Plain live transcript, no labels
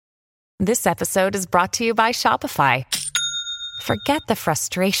This episode is brought to you by Shopify. Forget the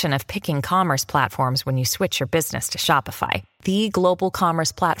frustration of picking commerce platforms when you switch your business to Shopify, the global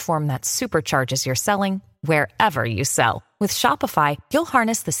commerce platform that supercharges your selling wherever you sell. With Shopify, you'll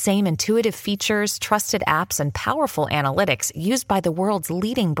harness the same intuitive features, trusted apps, and powerful analytics used by the world's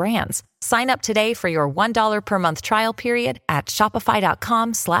leading brands. Sign up today for your $1 per month trial period at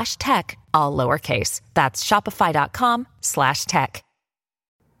shopify.com/tech, all lowercase. That's shopify.com/tech.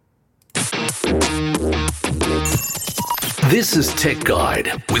 This is Tech Guide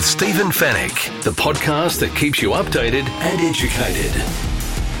with Stephen Fennick, the podcast that keeps you updated and educated.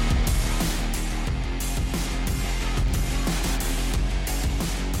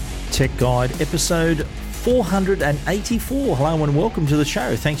 Tech Guide, episode 484. Hello and welcome to the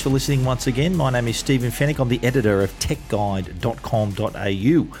show. Thanks for listening once again. My name is Stephen Fennick. I'm the editor of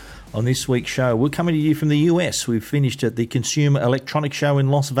techguide.com.au. On this week's show, we're coming to you from the US. We've finished at the Consumer Electronics Show in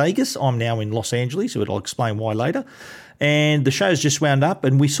Las Vegas. I'm now in Los Angeles, so I'll explain why later. And the show's just wound up,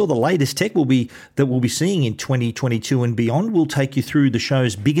 and we saw the latest tech we'll be seeing in 2022 and beyond. We'll take you through the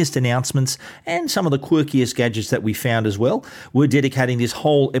show's biggest announcements and some of the quirkiest gadgets that we found as well. We're dedicating this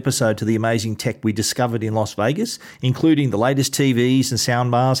whole episode to the amazing tech we discovered in Las Vegas, including the latest TVs and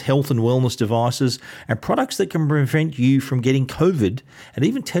soundbars, health and wellness devices, and products that can prevent you from getting COVID and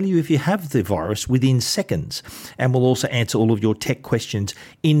even tell you if you have the virus within seconds. And we'll also answer all of your tech questions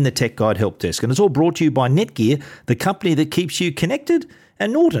in the Tech Guide Help Desk. And it's all brought to you by Netgear, the company that keeps you connected,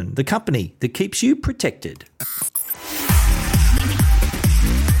 and Norton, the company that keeps you protected.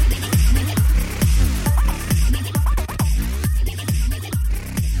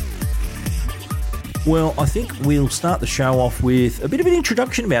 Well, I think we'll start the show off with a bit of an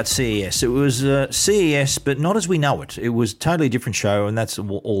introduction about CES. It was CES, but not as we know it. It was a totally different show, and that's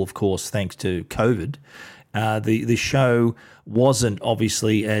all, of course, thanks to COVID. The show wasn't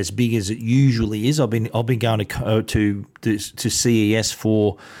obviously as big as it usually is. I've been going to CES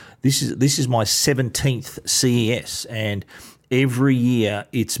for this is my 17th CES, and every year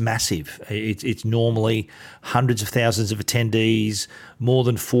it's massive. It's normally hundreds of thousands of attendees, more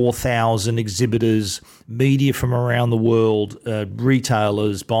than 4,000 exhibitors, media from around the world,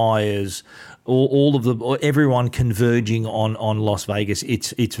 retailers, buyers. Everyone converging on Las Vegas.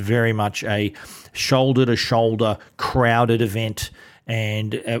 It's very much a shoulder-to-shoulder crowded event,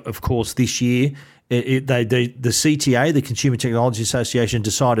 and of course this year the CTA, the Consumer Technology Association,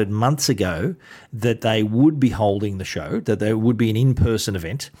 decided months ago that they would be holding the show, that there would be an in-person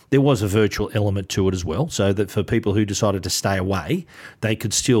event. There was a virtual element to it as well, so that for people who decided to stay away, they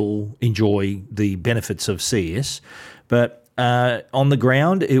could still enjoy the benefits of CES. But on the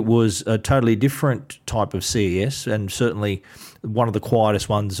ground, it was a totally different type of CES, and certainly one of the quietest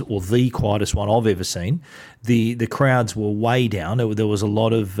ones, or the quietest one I've ever seen. The crowds were way down. There was a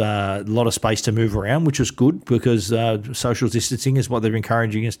lot of space to move around, which was good because social distancing is what they're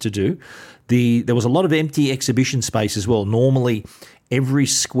encouraging us to do. There was a lot of empty exhibition space as well. Normally, every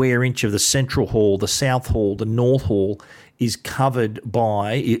square inch of the central hall, the south hall, the north hall is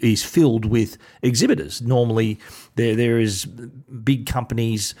filled with exhibitors. Normally, there is big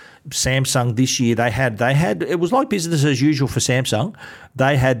companies. Samsung this year they had it was like business as usual for Samsung.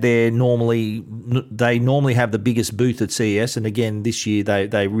 They normally have the biggest booth at CES, and again this year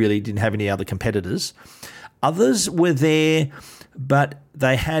they really didn't have any other competitors. Others were there, but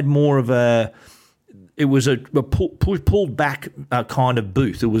they had more of it was a pulled back kind of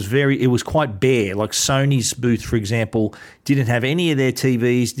booth. It was quite bare. Like Sony's booth, for example, didn't have any of their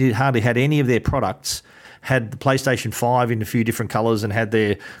TVs, hardly had any of their products. Had the PlayStation 5 in a few different colours and had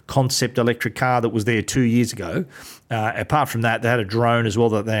their concept electric car that was there 2 years ago. Apart from that, they had a drone as well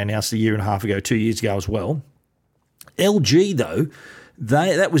that they announced 2 years ago as well. LG, though,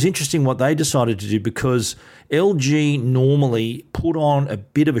 that was interesting what they decided to do, because LG normally put on a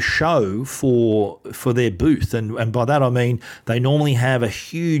bit of a show for their booth, and by that I mean they normally have a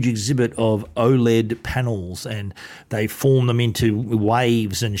huge exhibit of OLED panels, and they form them into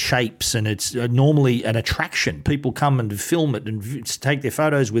waves and shapes, and it's normally an attraction. People come and film it and take their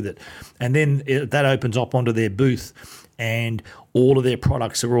photos with it, and then that opens up onto their booth, and all of their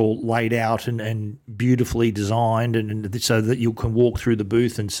products are all laid out and beautifully designed, and so that you can walk through the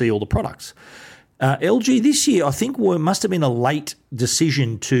booth and see all the products. LG this year, I think, must have been a late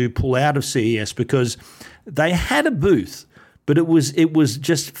decision to pull out of CES, because they had a booth, but it was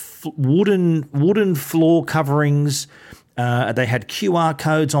just wooden floor coverings. They had QR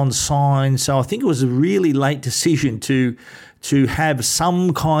codes on signs, so I think it was a really late decision to have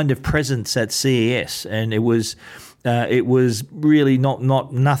some kind of presence at CES, and it was It was really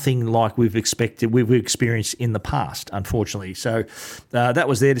nothing like we've experienced in the past, unfortunately. So that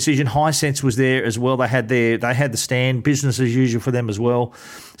was their decision. Hisense was there as well. They had the stand, business as usual for them as well.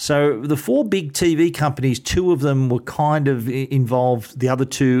 So the four big TV companies, two of them were kind of involved. The other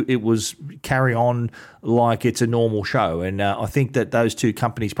two, it was carry on like it's a normal show. And I think that those two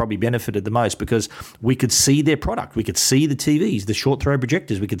companies probably benefited the most because we could see their product. We could see the TVs, the short throw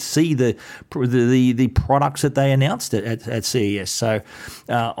projectors. We could see the products that they announced at CES. So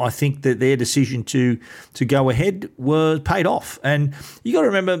I think that their decision to go ahead was paid off. And you got to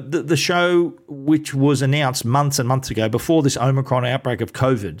remember the show, which was announced months and months ago before this Omicron outbreak of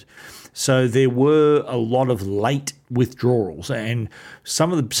COVID. So there were a lot of late withdrawals and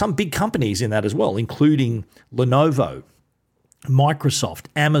some big companies in that as well, including Lenovo, Microsoft,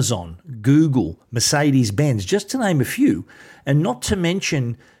 Amazon, Google, Mercedes-Benz, just to name a few, and not to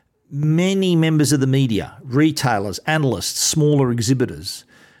mention many members of the media, retailers, analysts, smaller exhibitors.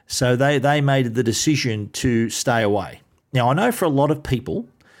 So they made the decision to stay away. Now, I know for a lot of people,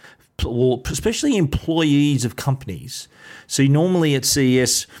 especially employees of companies, see normally at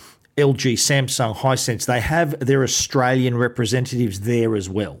CES, LG, Samsung, Hisense, they have their Australian representatives there as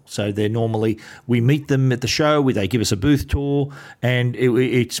well. So they're normally, we meet them at the show, they give us a booth tour, and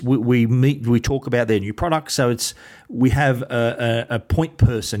we talk about their new products. So we have a point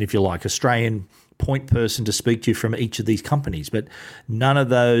person, if you like, Australian point person to speak to from each of these companies. But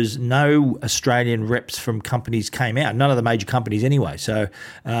no Australian reps from companies came out, none of the major companies anyway. So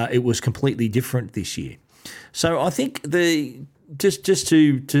it was completely different this year. So I think just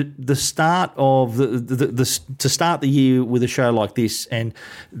to the start of to start the year with a show like this, and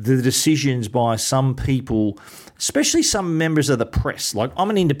the decisions by some people, especially some members of the press. Like, I'm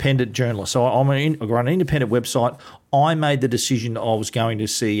an independent journalist, so I run an independent website. I made the decision I was going to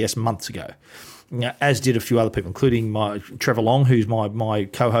CES months ago, as did a few other people, including Trevor Long, who's my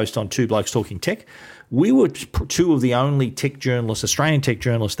co-host on Two Blokes Talking Tech. We were two of the only tech journalists, Australian tech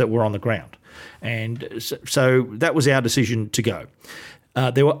journalists, that were on the ground. And so that was our decision to go.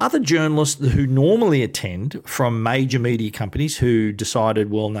 There were other journalists who normally attend from major media companies who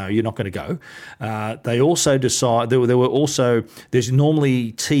decided, well, no, you're not going to go. They also there's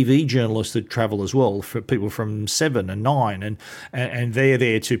normally TV journalists that travel as well, for people from 7 and 9, and they're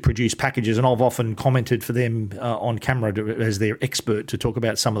there to produce packages. And I've often commented for them on camera as their expert to talk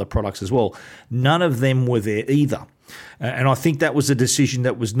about some of the products as well. None of them were there either. And I think that was a decision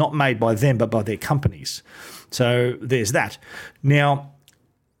that was not made by them, but by their companies. So there's that. Now,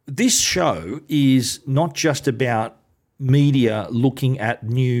 this show is not just about media looking at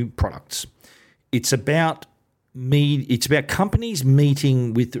new products. It's about companies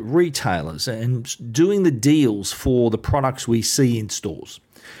meeting with retailers and doing the deals for the products we see in stores.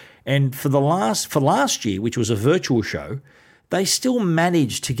 And for last year, which was a virtual show, they still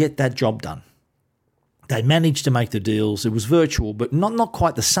managed to get that job done. They managed to make the deals. It was virtual, but not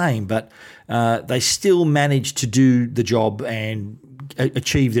quite the same, but they still managed to do the job and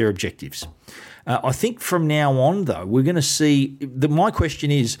achieve their objectives. I think from now on, though, we're going to see my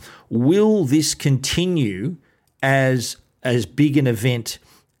question is, will this continue as big an event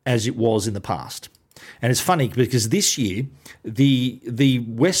as it was in the past? And it's funny because this year, the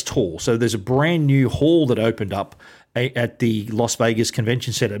West Hall, so there's a brand new hall that opened up at the Las Vegas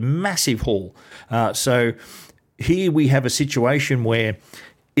Convention Center, massive hall. So here we have a situation where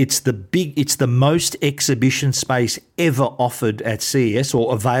it's the most exhibition space ever offered at CES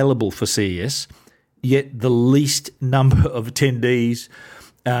or available for CES, yet the least number of attendees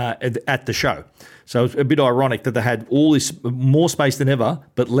at the show. So it's a bit ironic that they had all this more space than ever,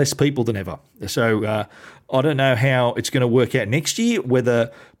 but less people than ever. So I don't know how it's going to work out next year,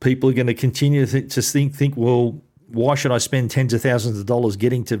 whether people are going to continue to think, well, why should I spend tens of thousands of dollars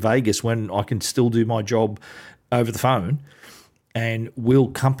getting to Vegas when I can still do my job over the phone? And will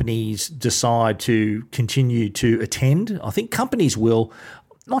companies decide to continue to attend? I think companies will.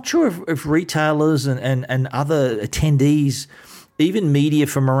 Not sure if retailers and other attendees, even media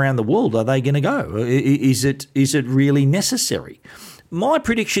from around the world, are they going to go? Is it really necessary? My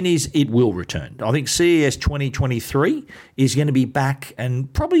prediction is it will return. I think CES 2023 is going to be back,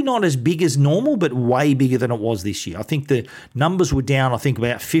 and probably not as big as normal, but way bigger than it was this year. I think the numbers were down, I think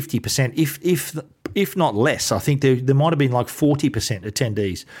about 50%, if not less. I think there might have been like 40%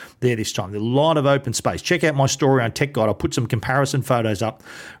 attendees there this time. There's a lot of open space. Check out my story on Tech Guide. I'll put some comparison photos up,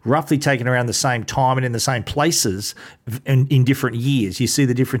 roughly taken around the same time and in the same places in different years. You see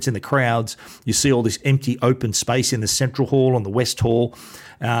the difference in the crowds. You see all this empty open space in the Central Hall and the West Hall,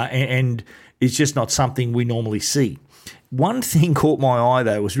 and it's just not something we normally see. One thing caught my eye,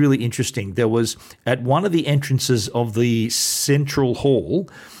 though, was really interesting. There was, at one of the entrances of the central hall,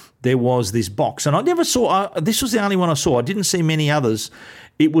 there was this box. And I never saw, this was the only one I saw. I didn't see many others.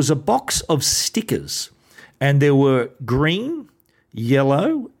 It was a box of stickers. And there were green,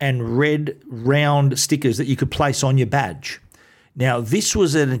 yellow, and red round stickers that you could place on your badge. Now, this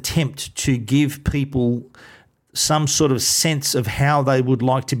was an attempt to give people some sort of sense of how they would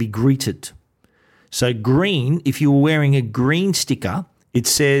like to be greeted. So green, if you were wearing a green sticker,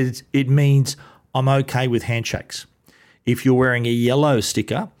 it means I'm okay with handshakes. If you're wearing a yellow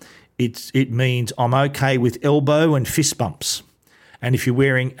sticker, it means I'm okay with elbow and fist bumps. And if you're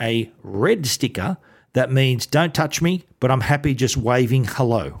wearing a red sticker, that means don't touch me, but I'm happy just waving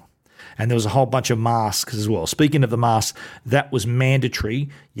hello. And there was a whole bunch of masks as well. Speaking of the masks, that was mandatory.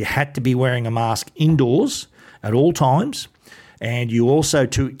 You had to be wearing a mask indoors at all times. And you also,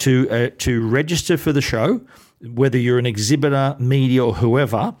 to register for the show, whether you're an exhibitor, media, or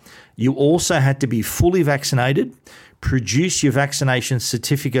whoever, you also had to be fully vaccinated, produce your vaccination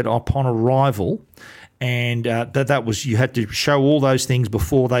certificate upon arrival, and that was, you had to show all those things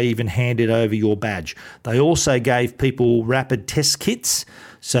before they even handed over your badge. They also gave people rapid test kits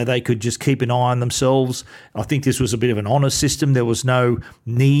so they could just keep an eye on themselves. I think this was a bit of an honour system. There was no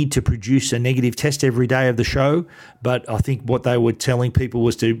need to produce a negative test every day of the show, but I think what they were telling people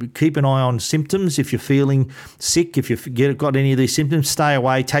was to keep an eye on symptoms. If you're feeling sick, if you've got any of these symptoms, stay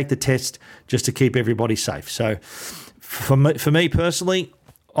away, take the test just to keep everybody safe. So for me personally,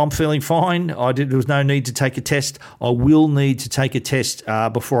 I'm feeling fine. There was no need to take a test. I will need to take a test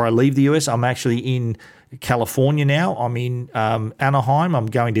before I leave the US. I'm actually in California now. I'm in Anaheim. I'm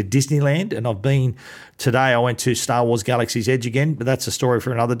going to Disneyland, and I've been today. I went to Star Wars Galaxy's Edge again, but that's a story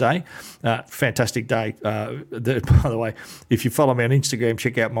for another day. Fantastic day. By the way, if you follow me on Instagram,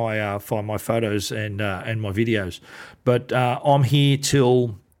 check out find my photos and my videos. But I'm here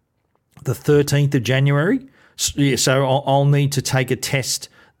till the 13th of January. So I'll need to take a test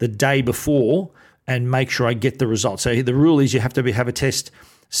the day before and make sure I get the results. So the rule is you have to have a test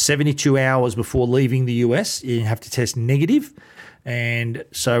 72 hours before leaving the US. You have to test negative. And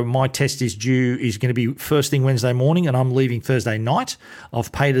so my test is going to be first thing Wednesday morning, and I'm leaving Thursday night.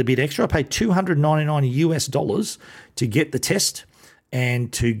 I've paid a bit extra. I paid $299 US to get the test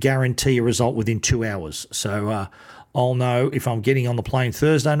and to guarantee a result within 2 hours. So I'll know if I'm getting on the plane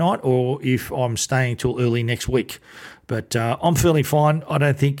Thursday night or if I'm staying till early next week. But I'm feeling fine. I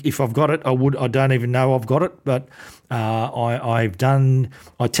don't think if I've got it, I don't even know I've got it. But I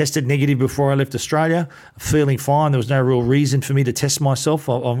tested negative before I left Australia. Feeling fine. There was no real reason for me to test myself.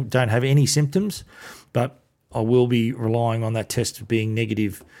 I don't have any symptoms, but I will be relying on that test being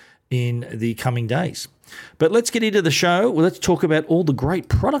negative in the coming days. But let's get into the show. Well, let's talk about all the great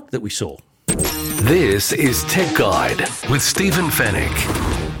product that we saw. This is Tech Guide with Stephen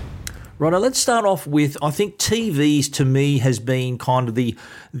Fennick. Right, let's start off with, I think TVs to me has been kind of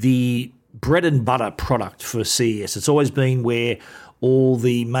the bread and butter product for CES. It's always been where all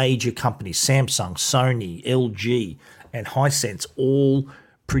the major companies, Samsung, Sony, LG, and Hisense all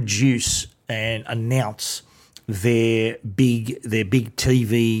produce and announce their big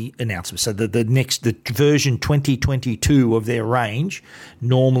TV announcements. So the version 2022 of their range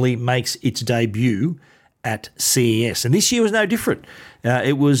normally makes its debut at CES, and this year was no different.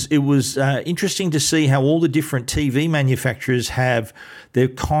 It was interesting to see how all the different TV manufacturers they're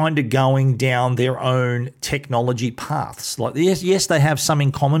kind of going down their own technology paths. Like yes, they have some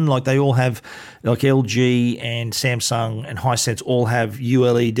in common. Like they all have, like LG and Samsung and Hisense all have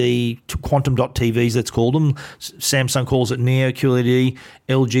ULED quantum dot TVs. Let's call them. Samsung calls it Neo QLED.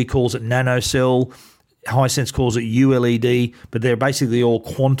 LG calls it NanoCell. Hisense calls it ULED, but they're basically all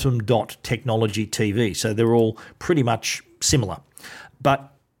quantum dot technology TV. So they're all pretty much similar.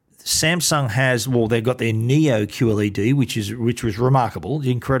 But Samsung they've got their Neo QLED, which was remarkable,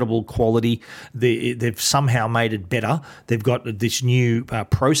 incredible quality. They've somehow made it better. They've got this new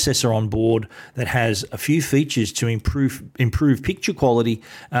processor on board that has a few features to improve picture quality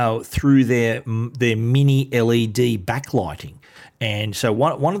through their mini LED backlighting. And so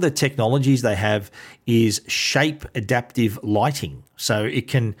one of the technologies they have is shape adaptive lighting. So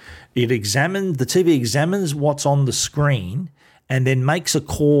the TV examines what's on the screen and then makes a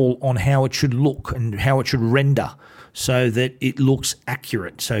call on how it should look and how it should render so that it looks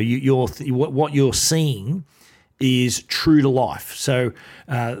accurate. So what you're seeing is true to life. So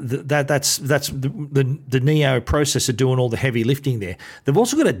that's the Neo processor doing all the heavy lifting there. They've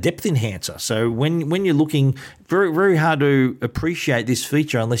also got a depth enhancer. So when you're looking, very, very hard to appreciate this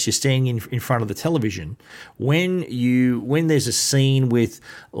feature unless you're standing in front of the television. When there's a scene with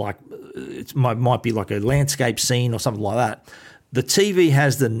like it might be like a landscape scene or something like that, the TV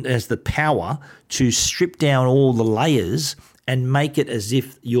has the power to strip down all the layers and make it as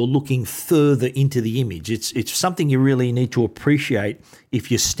if you're looking further into the image. It's something you really need to appreciate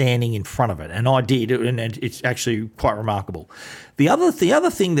if you're standing in front of it. And I did, and it's actually quite remarkable. The other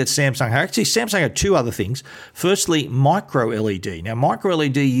thing that Samsung had two other things. Firstly, micro LED. Now, micro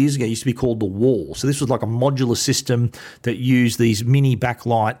LED years ago used to be called the wall. So this was like a modular system that used these mini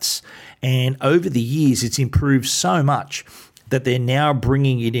backlights. And over the years, it's improved so much that they're now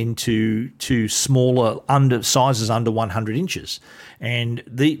bringing it into smaller sizes under 100 inches. And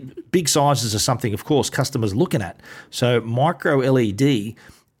the big sizes are something, of course, customers are looking at. So micro LED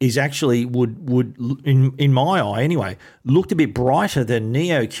is actually would in my eye anyway, looked a bit brighter than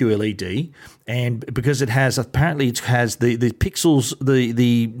Neo QLED, and because it has the pixels,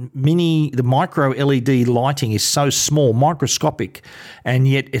 the micro LED lighting is so small, microscopic, and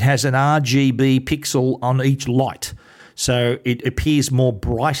yet it has an RGB pixel on each light. So it appears more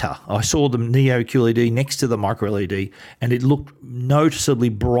brighter. I saw the Neo QLED next to the micro LED, and it looked noticeably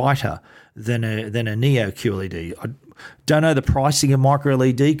brighter than a Neo QLED. I don't know the pricing of micro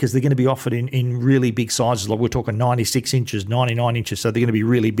LED because they're going to be offered in really big sizes. Like we're talking 96 inches, 99 inches. So they're going to be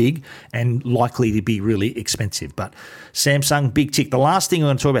really big and likely to be really expensive. But Samsung, big tick. The last thing I'm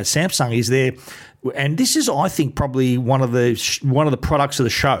going to talk about Samsung is and this is, I think, probably one of the products of the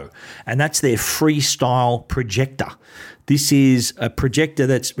show, and that's their Freestyle projector. This is a projector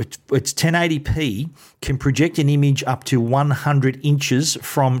it's 1080p, can project an image up to 100 inches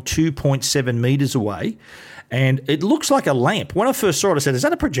from 2.7 meters away. And it looks like a lamp. When I first saw it, I said, is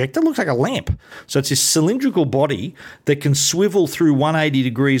that a projector? It looks like a lamp. So it's this cylindrical body that can swivel through 180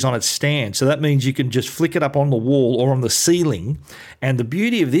 degrees on its stand. So that means you can just flick it up on the wall or on the ceiling. And the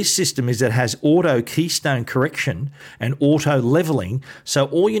beauty of this system is that it has auto keystone correction and auto leveling. So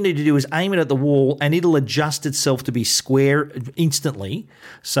all you need to do is aim it at the wall and it'll adjust itself to be square instantly.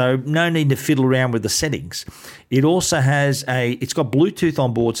 So no need to fiddle around with the settings. It also has it's got Bluetooth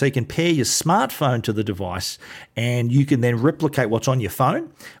on board, so you can pair your smartphone to the device and you can then replicate what's on your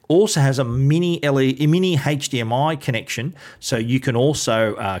phone. Also has a mini HDMI connection, so you can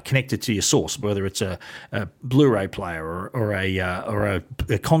also connect it to your source, whether it's a Blu-ray player or a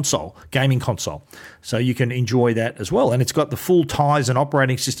console, gaming console. So you can enjoy that as well. And it's got the full Tizen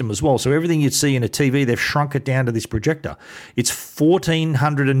operating system as well. So everything you'd see in a TV, they've shrunk it down to this projector. It's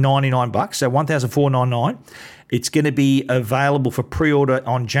 $1,499, so $1,499. It's going to be available for pre-order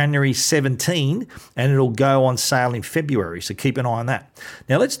on January 17, and it'll go on sale in February. So keep an eye on that.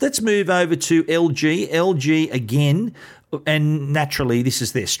 Now let's move over to LG. LG again, and naturally this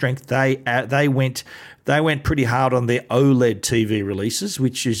is their strength. They went pretty hard on their OLED TV releases,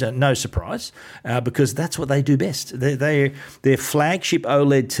 which is no surprise because that's what they do best. Their flagship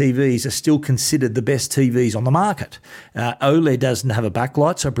OLED TVs are still considered the best TVs on the market. OLED doesn't have a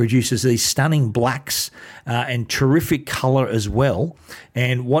backlight, so it produces these stunning blacks and terrific color as well.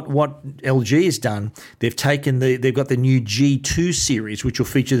 And what LG has done, they've got the new G2 series, which will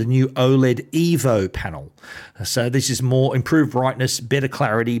feature the new OLED Evo panel. So this is more improved brightness, better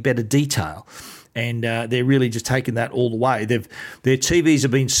clarity, better detail. And they're really just taking that all the way. Their TVs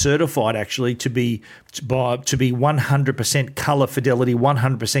have been certified actually to be 100% color fidelity,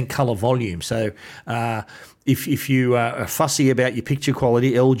 100% color volume. So if you are fussy about your picture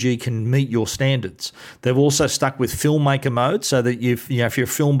quality, LG can meet your standards. They've also stuck with filmmaker mode so that if you're a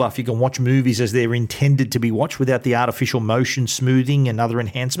film buff, you can watch movies as they're intended to be watched without the artificial motion smoothing and other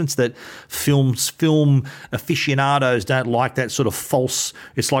enhancements that film aficionados don't like. That sort of false,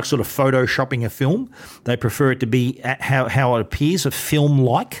 it's like sort of photoshopping a film. They prefer it to be how it appears, a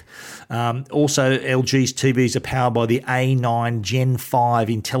film-like. Also, LG's TVs are powered by the A9 Gen 5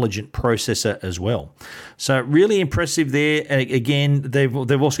 intelligent processor as well. So really impressive there. Again, they've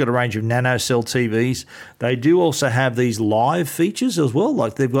also got a range of nanocell TVs. They do also have these live features as well.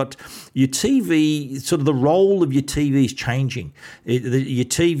 Like they've got your TV, sort of the role of your TV is changing. Your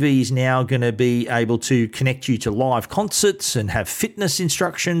TV is now going to be able to connect you to live concerts and have fitness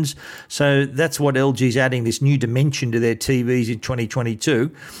instructions. So that's what LG's adding, this new dimension to their TVs in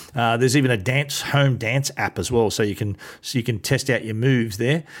 2022. There's even a home dance app as well, so you can test out your moves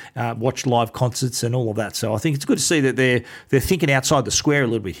there, watch live concerts and all of that. So I think it's good to see that they're thinking outside the square a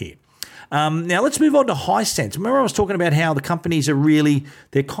little bit here. Now let's move on to Hisense. Remember I was talking about how the companies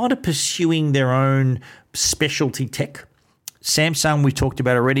they're kind of pursuing their own specialty tech. Samsung, we talked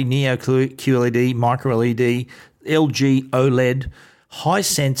about already, Neo QLED, Micro LED, LG OLED.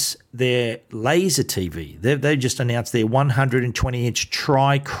 Hisense, their laser TV. They've just announced their 120-inch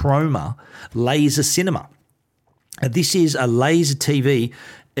Trichroma laser cinema. This is a laser TV.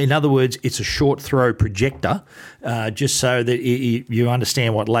 In other words, it's a short throw projector, just so that you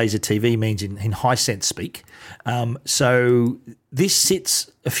understand what laser TV means in Hisense speak. So this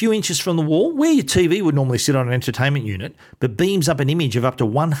sits a few inches from the wall, where your TV would normally sit on an entertainment unit, but beams up an image of up to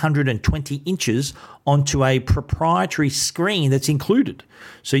 120 inches onto a proprietary screen that's included.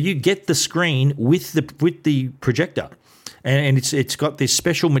 So you get the screen with the projector. And it's got this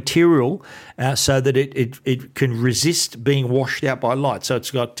special material so that it can resist being washed out by light. So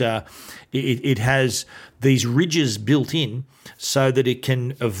it's got it has these ridges built in so that it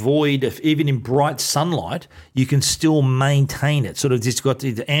can avoid, even in bright sunlight, you can still maintain it. Sort of, it's got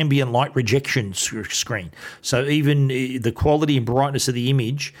the ambient light rejection screen. So even the quality and brightness of the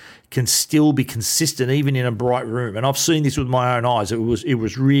image can still be consistent even in a bright room. And I've seen this with my own eyes. It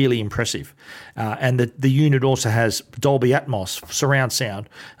was really impressive. And the unit also has Dolby Atmos surround sound,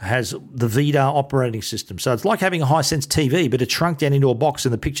 has the VIDAA operating system. So it's like having a Hisense TV, but it's shrunk down into a box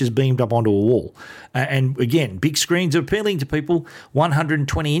and the picture's beamed up onto a wall. And again, big screens are appealing to people,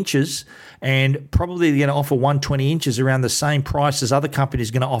 120 inches, and probably they're going to offer 120 inches around the same price as other companies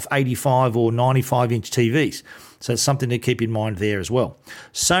are going to offer 85 or 95-inch TVs. So it's something to keep in mind there as well.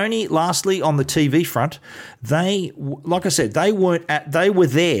 Sony, lastly, on the TV front, they, like I said, they were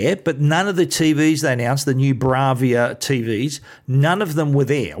there, but none of the TVs they announced, the new Bravia TVs, none of them were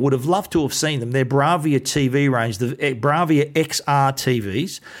there. I would have loved to have seen them. Their Bravia TV range, the Bravia XR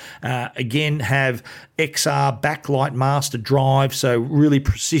TVs, again, have XR backlight master drive, so really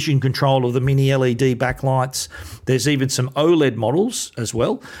precision control of the mini LED backlights. There's even some OLED models as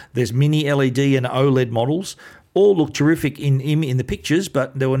well. There's mini LED and OLED models. All look terrific in the pictures,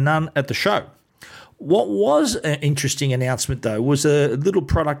 but there were none at the show. What was an interesting announcement, though, was a little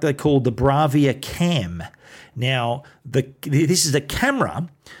product they called the Bravia Cam. Now, this is a camera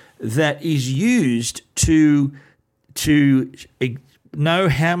that is used to know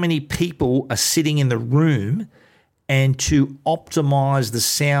how many people are sitting in the room and to optimize the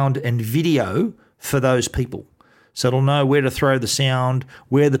sound and video for those people. So it'll know where to throw the sound,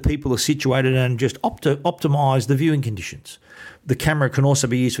 where the people are situated, and just optimize the viewing conditions. The camera can also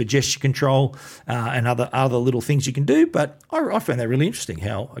be used for gesture control and other little things you can do, but I found that really interesting,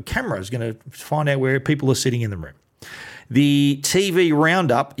 how a camera is going to find out where people are sitting in the room. The TV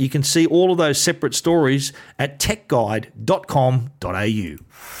roundup, you can see all of those separate stories at techguide.com.au.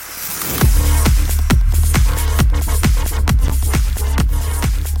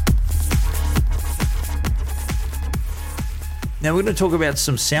 Now we're going to talk about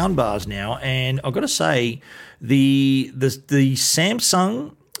some sound bars now, and I've got to say the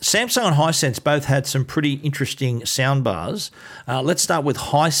Samsung and Hisense both had some pretty interesting sound bars. Let's start with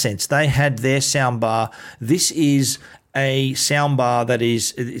Hisense. They had their sound bar. This is a sound bar that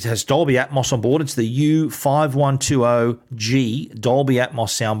it has Dolby Atmos on board. It's the U5120G Dolby Atmos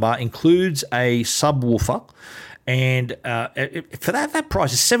sound bar. Includes a subwoofer. And for that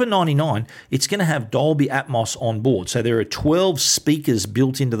price, it's $799. It's going to have Dolby Atmos on board. So there are 12 speakers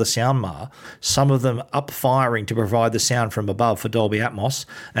built into the soundbar, some of them up-firing to provide the sound from above for Dolby Atmos,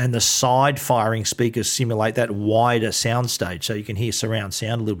 and the side-firing speakers simulate that wider sound stage so you can hear surround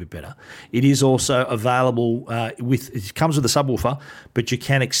sound a little bit better. It is also available it comes with a subwoofer, but you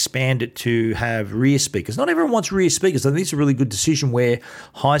can expand it to have rear speakers. Not everyone wants rear speakers. I think it's a really good decision where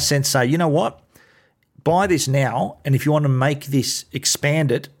Hisense say, you know what? Buy this now, and if you want to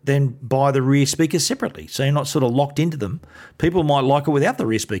expand it, then buy the rear speakers separately. So you're not sort of locked into them. People might like it without the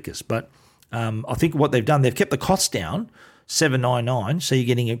rear speakers, but I think what they've done, they've kept the cost down, $799. So you're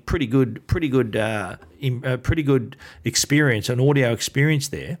getting a pretty good experience, an audio experience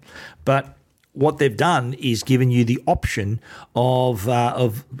there. But what they've done is given you the option of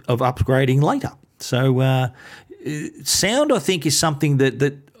upgrading later. So sound, I think, is something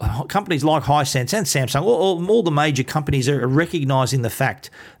that companies like Hisense and Samsung, all the major companies are recognizing the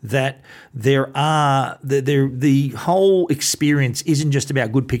fact that the whole experience isn't just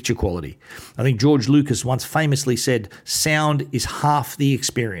about good picture quality. I think George Lucas once famously said, sound is half the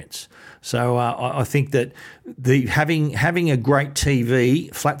experience. So I think that having a great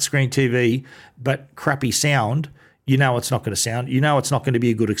TV, flat screen TV, but crappy sound, it's not going to sound, it's not going to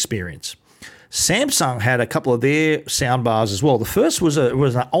be a good experience. Samsung had a couple of their sound bars as well. The first was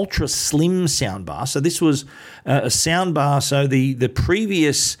an ultra slim sound bar. So this was a sound bar. So the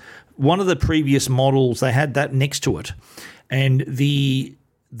previous one of the previous models, they had that next to it. And the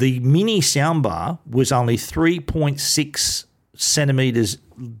mini soundbar was only 3.6 centimeters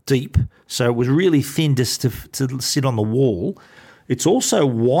deep, so it was really thin just to sit on the wall. It's also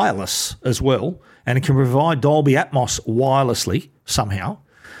wireless as well, and it can provide Dolby Atmos wirelessly somehow.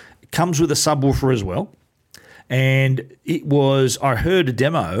 It comes with a subwoofer as well. And I heard a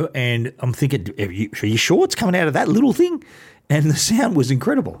demo, and I'm thinking, are you sure it's coming out of that little thing? And the sound was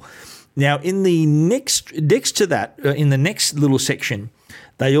incredible. Now, in the next to that, in the next little section,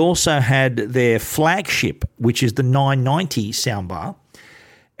 they also had their flagship, which is the 990 soundbar,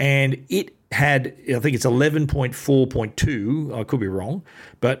 and it had, I think it's 11.4.2, I could be wrong,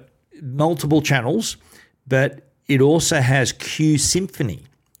 but multiple channels, but it also has Q Symphony.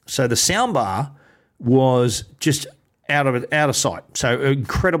 So the soundbar was just out of sight. So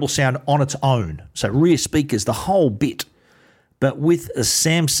incredible sound on its own. So rear speakers, the whole bit. But with a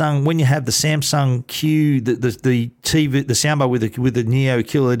Samsung, when you have the Samsung Q, the TV, the soundbar with the Neo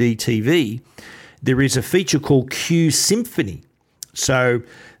QLED TV, there is a feature called Q Symphony. So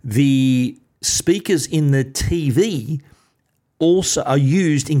the speakers in the TV also are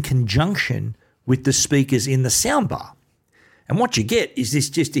used in conjunction with the speakers in the soundbar. And what you get is this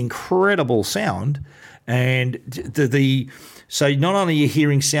just incredible sound. And so not only are you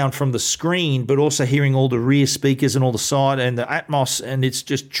hearing sound from the screen, but also hearing all the rear speakers and all the side and the Atmos, and it's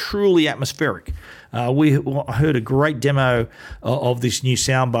just truly atmospheric. We heard a great demo of this new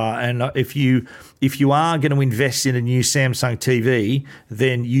soundbar, and if you are going to invest in a new Samsung TV,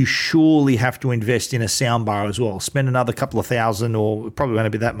 then you surely have to invest in a soundbar as well. Spend another couple of $1,000, or probably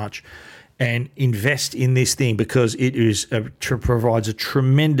won't be that much, and invest in this thing, because it provides a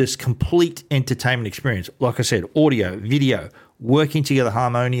tremendous, complete entertainment experience. Like I said, audio, video, working together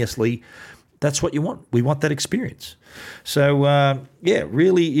harmoniously. That's what you want. We want that experience. So,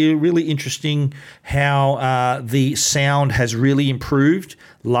 really interesting how the sound has really improved.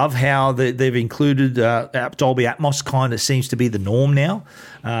 Love how they've included Dolby Atmos, kind of seems to be the norm now.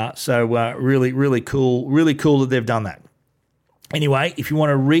 Really cool. Really cool that they've done that. Anyway, if you want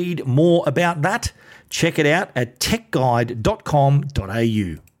to read more about that, check it out at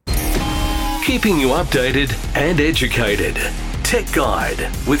techguide.com.au. Keeping you updated and educated. Tech Guide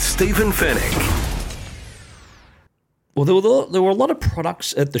with Stephen Fennick. Well, there were a lot of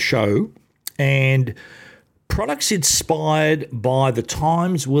products at the show, and products inspired by the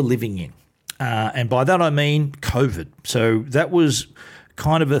times we're living in. And by that I mean COVID. So that was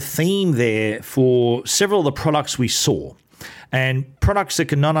kind of a theme there for several of the products we saw. And products that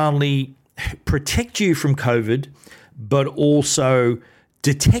can not only protect you from COVID, but also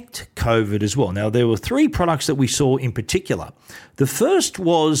detect COVID as well. Now, there were 3 products that we saw in particular. The first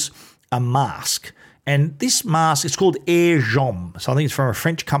was a mask. And this mask is called AirJomme. So I think it's from a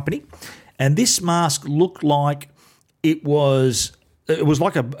French company. And this mask looked like it was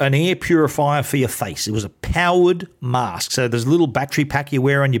like an air purifier for your face. It was a powered mask. So there's a little battery pack you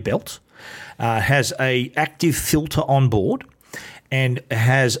wear on your belt. Has a active filter on board, and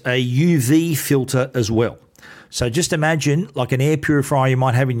has a UV filter as well. So just imagine like an air purifier you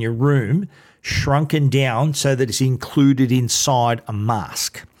might have in your room, shrunken down so that it's included inside a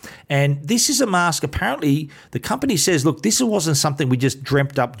mask. And this is a mask, apparently the company says, look, this wasn't something we just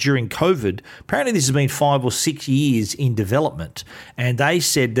dreamt up during COVID. Apparently this has been 5 or 6 years in development. And they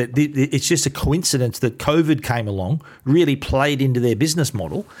said that it's just a coincidence that COVID came along, really played into their business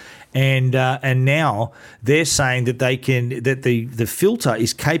model. And now they're saying that the filter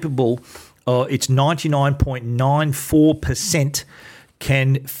is capable, it's 99.94%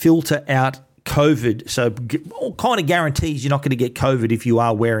 can filter out COVID. So kind of guarantees you're not going to get COVID if you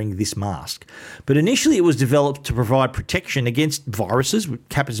are wearing this mask. But initially it was developed to provide protection against viruses, which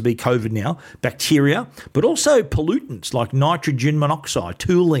happens to be COVID now, bacteria, but also pollutants like nitrogen monoxide,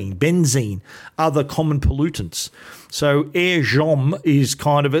 toluene, benzene, other common pollutants. So AirJomme is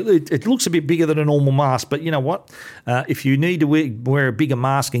kind of, it looks a bit bigger than a normal mask, but you know what? If you need to wear a bigger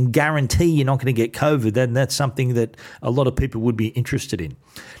mask and guarantee you're not going to get COVID, then that's something that a lot of people would be interested in.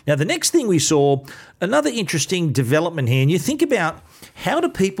 Now, the next thing we saw, another interesting development here, and you think about how do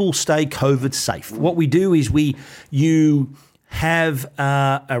people stay COVID safe? What we do is you have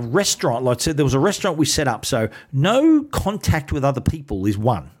a restaurant, like I said, there was a restaurant we set up, so no contact with other people is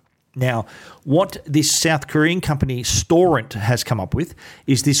one. Now, what this South Korean company Storant has come up with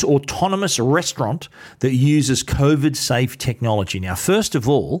is this autonomous restaurant that uses COVID-safe technology. Now, first of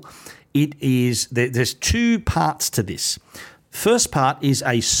all, there's 2 parts to this. First part is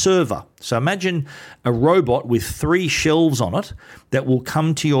a server. So imagine a robot with 3 shelves on it that will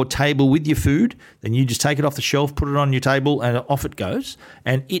come to your table with your food. Then you just take it off the shelf, put it on your table, and off it goes.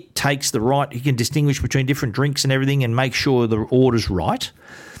 And it takes the right, you can distinguish between different drinks and everything and make sure the order's right.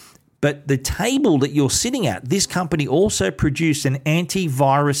 But the table that you're sitting at, this company also produced an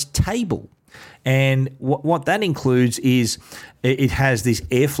antivirus table. And what that includes is it has this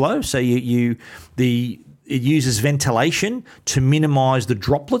airflow. So it uses ventilation to minimize the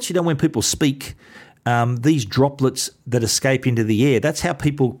droplets. You know, when people speak, these droplets that escape into the air, that's how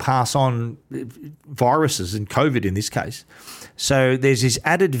people pass on viruses and COVID in this case. So there's this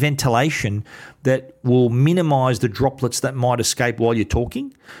added ventilation that will minimize the droplets that might escape while you're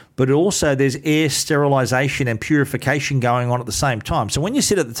talking, but also there's air sterilization and purification going on at the same time. So when you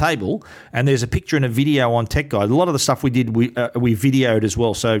sit at the table, and there's a picture and a video on Tech Guide, a lot of the stuff we did, we videoed as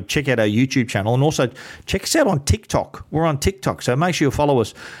well. So check out our YouTube channel, and also check us out on TikTok. We're on TikTok, so make sure you follow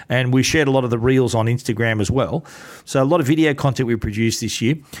us. And we shared a lot of the reels on Instagram as well. So a lot of video content we produced this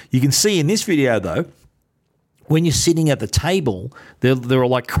year. You can see in this video, though, when you're sitting at the table, there are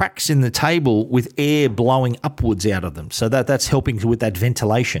like cracks in the table with air blowing upwards out of them. So that's helping with that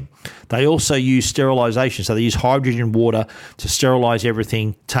ventilation. They also use sterilization. So they use hydrogen water to sterilize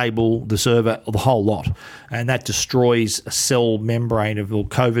everything, table, the server, the whole lot. And that destroys a cell membrane of the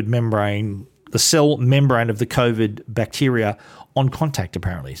COVID membrane, the cell membrane of the COVID bacteria on contact,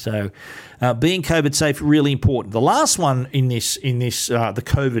 apparently. So being COVID safe, really important. The last one in this the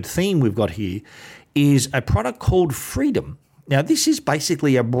COVID theme we've got here is a product called Freedom. Now, this is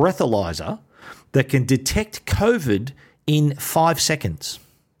basically a breathalyzer that can detect COVID in 5 seconds.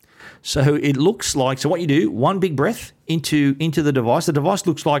 So it looks like, so what you do, one big breath into the device. The device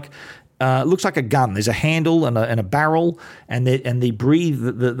looks like a gun. There's a handle and a barrel, and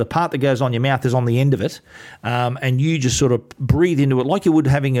the part that goes on your mouth is on the end of it, and you just sort of breathe into it like you would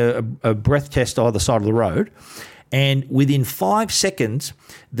having a breath test either side of the road. And within 5 seconds,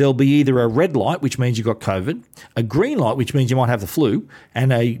 there'll be either a red light, which means you've got COVID, a green light, which means you might have the flu,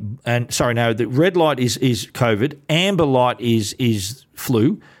 the red light is COVID, amber light is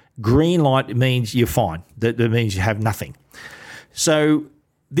flu, green light means you're fine. That means you have nothing. So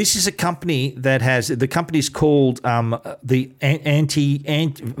this is a company that has, the company's called the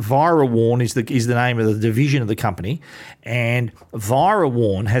ViraWarn is the name of the division of the company, and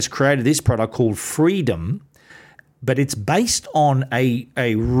ViraWarn has created this product called Freedom. But it's based on a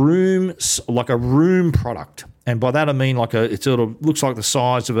room product, and by that I mean it sort of looks like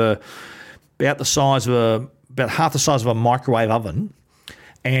about half the size of a microwave oven,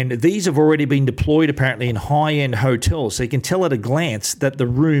 and these have already been deployed apparently in high-end hotels, so you can tell at a glance that the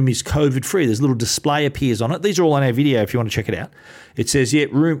room is COVID-free. There's a little display appears on it. These are all on our video if you want to check it out. It says,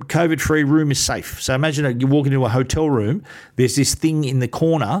 room COVID-free, room is safe. So imagine you walk into a hotel room, there's this thing in the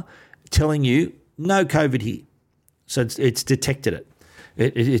corner telling you no COVID here. So it's detected it.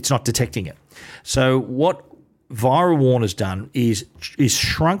 It's not detecting it. So what ViraWarn has done is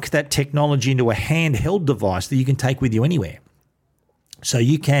shrunk that technology into a handheld device that you can take with you anywhere. So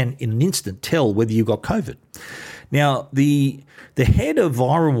you can, in an instant, tell whether you've got COVID. Now, the head of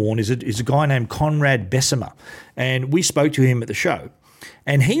ViraWarn is a guy named Conrad Bessemer, and we spoke to him at the show.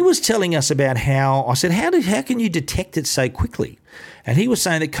 And he was telling us about how can you detect it so quickly? And he was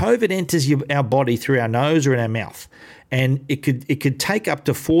saying that COVID enters our body through our nose or in our mouth, and it could take up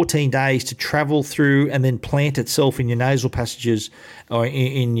to 14 days to travel through and then plant itself in your nasal passages or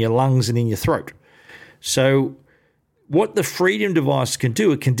in your lungs and in your throat. So what the Freedom device can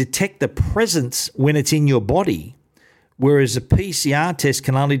do, it can detect the presence when it's in your body, whereas a PCR test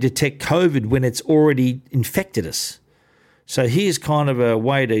can only detect COVID when it's already infected us. So here's kind of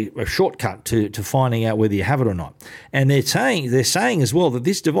a shortcut to finding out whether you have it or not. And they're saying as well that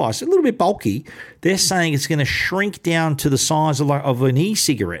this device, a little bit bulky, they're saying it's going to shrink down to the size of an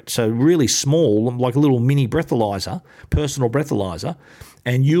e-cigarette, so really small, like a little mini breathalyzer, personal breathalyzer,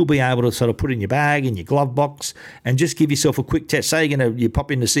 and you'll be able to sort of put it in your bag, in your glove box, and just give yourself a quick test. Say you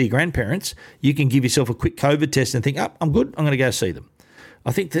pop in to see your grandparents, you can give yourself a quick COVID test and think, I'm good, I'm going to go see them.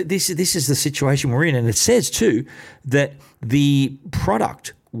 I think that this is the situation we're in, and it says too that the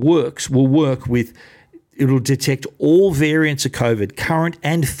product will work with. It'll detect all variants of COVID, current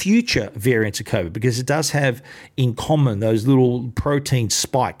and future variants of COVID, because it does have in common those little protein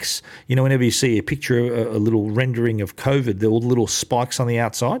spikes. You know, whenever you see a picture, a little rendering of COVID, there are all the little spikes on the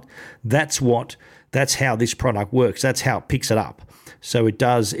outside. That's how this product works. That's how it picks it up. So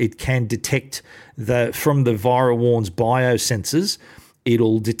it can detect from the ViraWarn's biosensors.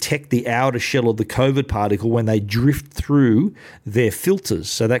 it'll detect the outer shell of the COVID particle when they drift through their filters.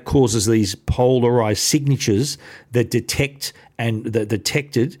 So that causes these polarized signatures that detect and that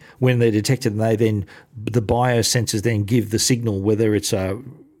detected when they're detected, and the biosensors then give the signal whether it's a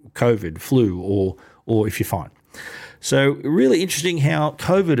COVID, flu, or if you're fine. So really interesting how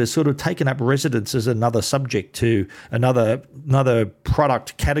COVID has sort of taken up residence as another subject to another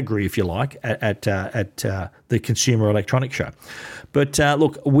product category, if you like, at the Consumer Electronics Show. But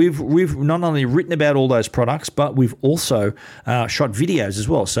look, we've not only written about all those products, but we've also shot videos as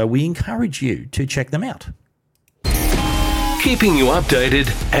well. So we encourage you to check them out. Keeping you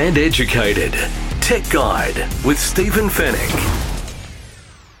updated and educated. Tech Guide with Stephen Fennick.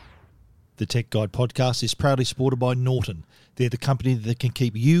 The Tech Guide podcast is proudly supported by Norton. They're the company that can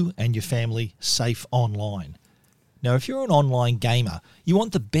keep you and your family safe online. Now, if you're an online gamer, you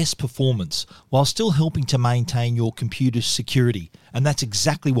want the best performance while still helping to maintain your computer's security, and that's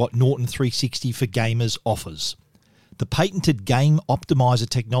exactly what Norton 360 for Gamers offers. The patented Game Optimizer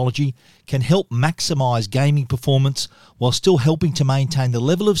technology can help maximize gaming performance while still helping to maintain the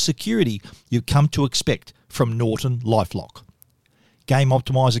level of security you've come to expect from Norton LifeLock. Game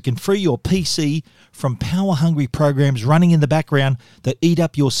Optimizer can free your PC from power-hungry programs running in the background that eat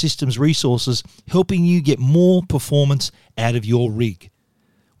up your system's resources, helping you get more performance out of your rig.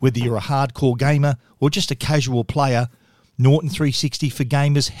 Whether you're a hardcore gamer or just a casual player, Norton 360 for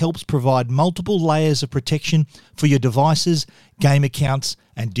Gamers helps provide multiple layers of protection for your devices, game accounts,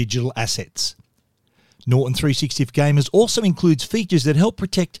 and digital assets. Norton 360 for Gamers also includes features that help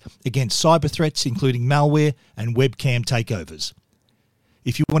protect against cyber threats, including malware and webcam takeovers.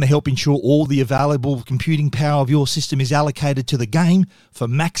 If you want to help ensure all the available computing power of your system is allocated to the game for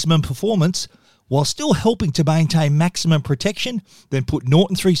maximum performance, while still helping to maintain maximum protection, then put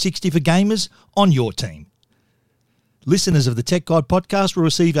Norton 360 for Gamers on your team. Listeners of the Tech Guide podcast will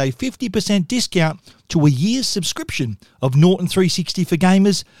receive a 50% discount to a year's subscription of Norton 360 for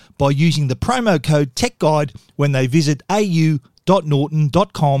Gamers by using the promo code TechGuide when they visit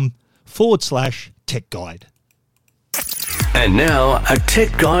au.norton.com/TechGuide. And now, a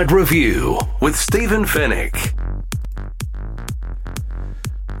Tech Guide review with Stephen Fennick.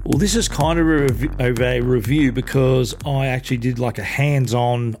 Well, this is kind of a review because I actually did like a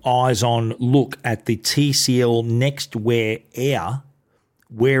hands-on, eyes-on look at the TCL NextWear Air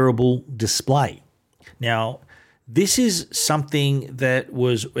wearable display. Now, this is something that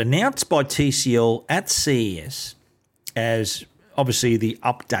was announced by TCL at CES as obviously the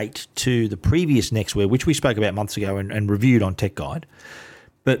update to the previous NextWear, which we spoke about months ago and reviewed on Tech Guide.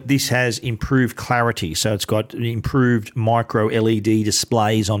 But this has improved clarity. So it's got improved micro LED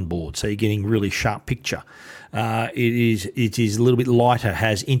displays on board. So you're getting really sharp picture. It is a little bit lighter,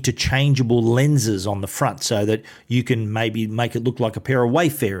 has interchangeable lenses on the front so that you can maybe make it look like a pair of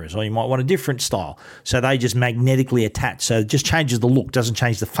Wayfarers, or you might want a different style. So they just magnetically attach. So it just changes the look, doesn't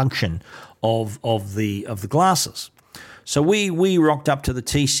change the function of the glasses. So we rocked up to the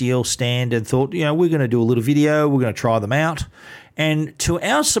TCL stand and thought, we're going to do a little video, we're going to try them out. And to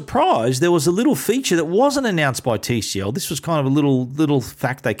our surprise, there was a little feature that wasn't announced by TCL. This was kind of a little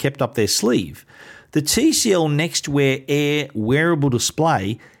fact they kept up their sleeve. The TCL NextWear Air wearable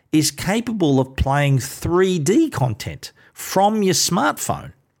display is capable of playing 3D content from your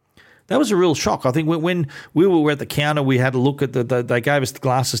smartphone. That was a real shock. I think when we were at the counter, we had a look at they gave us the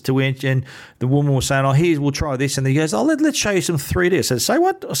glasses to wear, and the woman was saying, we'll try this. And he goes, let's show you some 3D. I said, say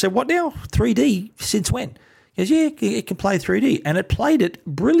what? I said, what now? 3D? Since when? He goes, yeah, it can play 3D. And it played it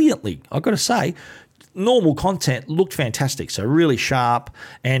brilliantly. I've got to say, normal content looked fantastic. So really sharp.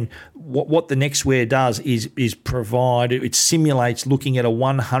 And what the NextWear does is provide, it simulates looking at a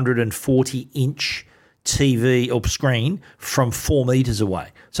 140-inch TV or screen from 4 meters away.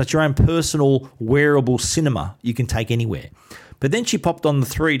 So it's your own personal wearable cinema you can take anywhere. But then she popped on the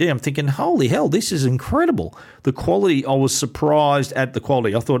 3D. I'm thinking, holy hell, this is incredible. The quality, I was surprised at the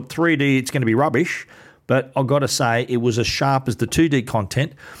quality. I thought 3D, it's going to be rubbish. But I've got to say, it was as sharp as the 2D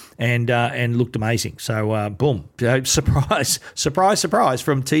content and looked amazing. So, boom. Surprise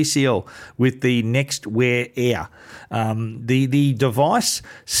from TCL with the NextWear Air. The device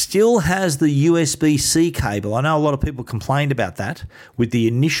still has the USB-C cable. I know a lot of people complained about that with the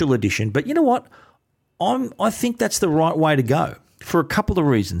initial edition. But you know what? I think that's the right way to go for a couple of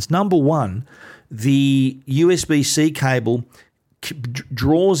reasons. Number one, the USB-C cable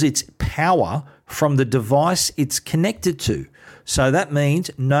draws its power from the device it's connected to. So that means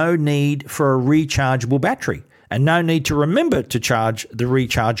no need for a rechargeable battery and no need to remember to charge the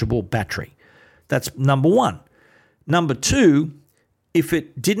rechargeable battery. That's number one. Number two, if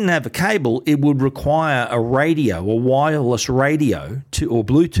it didn't have a cable, it would require a radio, a wireless radio or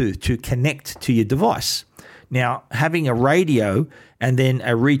Bluetooth to connect to your device. Now, having a radio and then a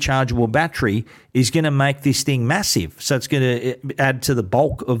rechargeable battery is going to make this thing massive. So it's going to add to the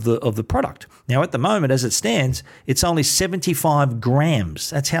bulk of the product. Now, at the moment, as it stands, it's only 75 grams.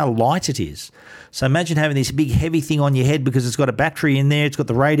 That's how light it is. So imagine having this big heavy thing on your head because it's got a battery in there, it's got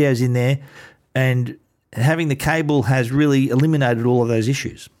the radios in there, and having the cable has really eliminated all of those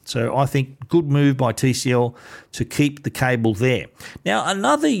issues. So I think good move by TCL to keep the cable there. Now,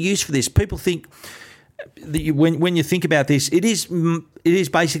 another use for this, people think that when you think about this, it is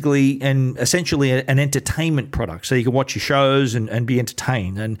basically and essentially an entertainment product. So you can watch your shows and be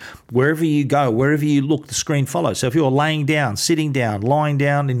entertained. And wherever you go, wherever you look, the screen follows. So if you're laying down, sitting down, lying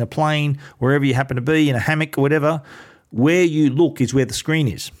down in a plane, wherever you happen to be, in a hammock or whatever, where you look is where the screen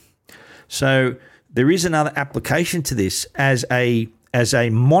is. So there is another application to this as a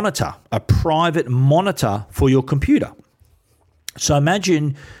monitor, a private monitor for your computer. So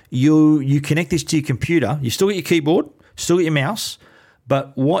imagine you connect this to your computer. You still got your keyboard, still got your mouse,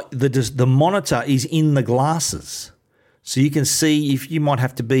 but what the monitor is in the glasses. So you can see if you might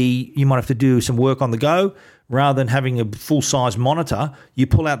have to do some work on the go. Rather than having a full-size monitor, you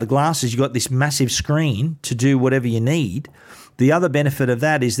pull out the glasses, you've got this massive screen to do whatever you need. The other benefit of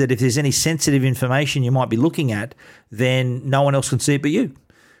that is that if there's any sensitive information you might be looking at, then no one else can see it but you.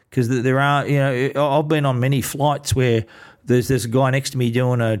 Because there are, I've been on many flights where there's a guy next to me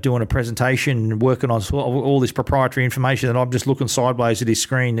doing a presentation and working on all this proprietary information, and I'm just looking sideways at his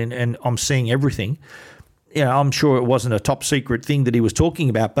screen and I'm seeing everything. I'm sure it wasn't a top secret thing that he was talking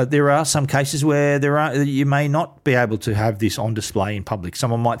about, but there are some cases where you may not be able to have this on display in public.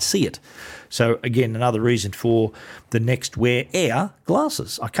 Someone might see it. So again, another reason for the Nextwear Air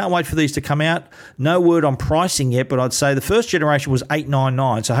glasses. I can't wait for these to come out. No word on pricing yet, but I'd say the first generation was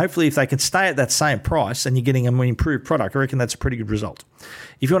 $899. So hopefully if they can stay at that same price and you're getting an improved product, I reckon that's a pretty good result.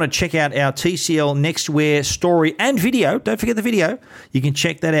 If you want to check out our TCL Nextwear story and video, don't forget the video, you can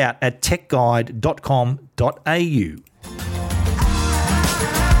check that out at techguide.com.au.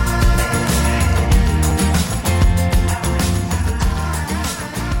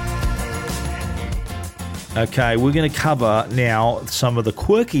 Okay, we're going to cover now some of the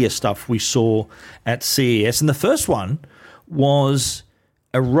quirkier stuff we saw at CES. And the first one was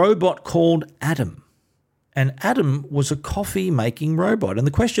a robot called Adam. And Adam was a coffee-making robot. And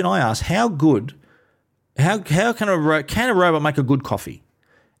the question I asked, how can a robot make a good coffee?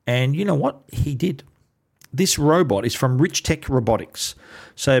 And you know what? He did. This robot is from Richtech Robotics.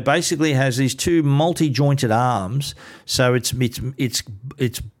 So basically it has these two multi-jointed arms. So it's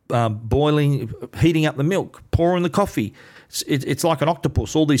boiling, heating up the milk, pouring the coffee. It's like an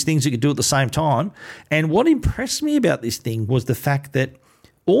octopus, all these things you could do at the same time. And what impressed me about this thing was the fact that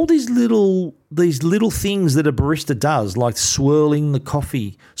all these little things that a barista does, like swirling the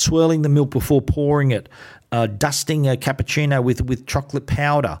coffee, swirling the milk before pouring it, dusting a cappuccino with chocolate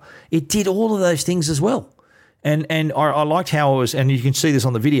powder, it did all of those things as well. And I liked how it was, and you can see this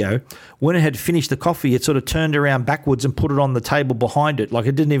on the video, when it had finished the coffee, it sort of turned around backwards and put it on the table behind it. Like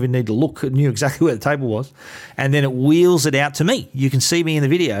it didn't even need to look. It knew exactly where the table was. And then it wheels it out to me. You can see me in the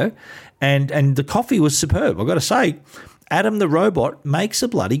video. And the coffee was superb. I've got to say, Adam the robot makes a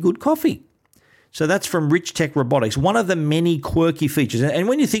bloody good coffee. So that's from Richtech Robotics, one of the many quirky features. And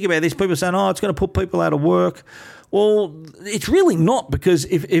when you think about this, people are saying, it's going to put people out of work. Well, it's really not, because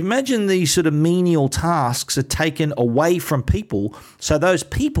imagine these sort of menial tasks are taken away from people so those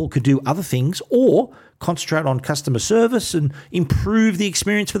people could do other things or concentrate on customer service and improve the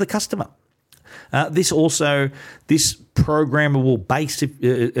experience for the customer. This programmable base,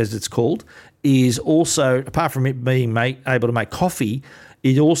 as it's called, is also, apart from it being able to make coffee,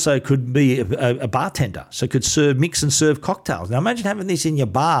 it also could be a bartender, so it could mix and serve cocktails. Now imagine having this in your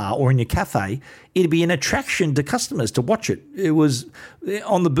bar or in your cafe. It'd be an attraction to customers to watch it. It was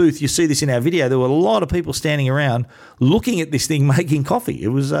on the booth. You see this in our video. There were a lot of people standing around looking at this thing making coffee. It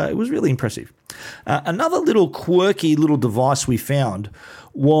was really impressive. Another little quirky little device we found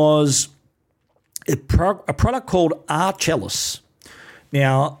was a product called Archellus.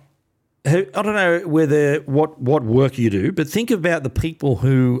 Now, I don't know what work you do, but think about the people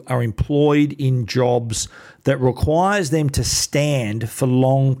who are employed in jobs that requires them to stand for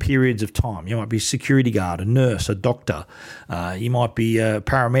long periods of time. You might be a security guard, a nurse, a doctor. You might be a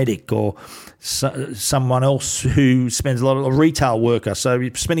paramedic or someone else who spends a retail worker. So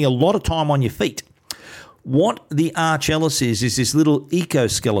you're spending a lot of time on your feet. What the Archellus is this little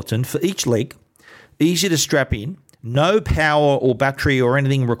exoskeleton for each leg, easy to strap in, no power or battery or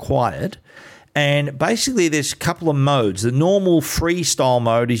anything required, And basically, there's a couple of modes. The normal freestyle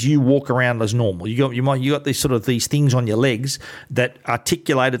mode is you walk around as normal. You got these things on your legs that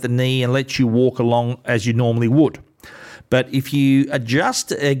articulate at the knee and let you walk along as you normally would. But if you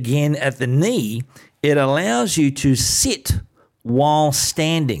adjust again at the knee, it allows you to sit while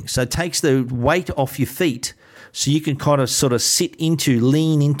standing. So it takes the weight off your feet, so you can kind of sort of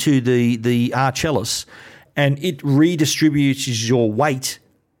lean into the Archellus, and it redistributes your weight.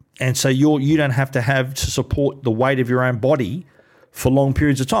 And so you don't have to support the weight of your own body for long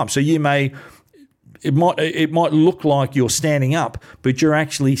periods of time. So it might look like you're standing up, but you're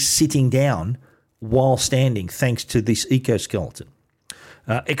actually sitting down while standing, thanks to this exoskeleton.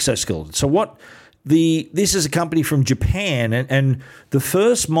 So this is a company from Japan, and the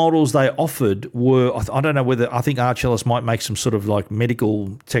first models they offered were, I don't know whether, I think Archellus might make some sort of like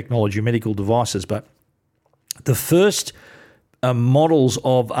medical technology, medical devices, but the first models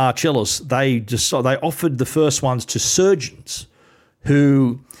of Archellus, they offered the first ones to surgeons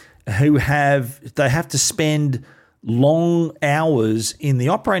who have to spend long hours in the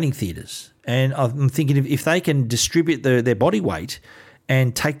operating theatres. And I'm thinking if they can distribute their body weight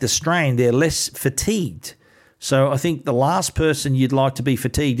and take the strain, they're less fatigued. So I think the last person you'd like to be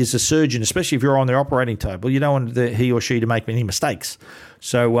fatigued is a surgeon, especially if you're on their operating table. You don't want he or she to make any mistakes.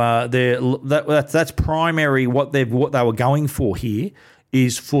 So that's primary what they were going for here,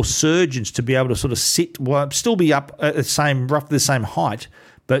 is for surgeons to be able to sort of sit, still be up at roughly the same height,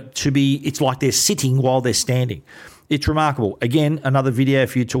 but it's like they're sitting while they're standing. It's remarkable. Again, another video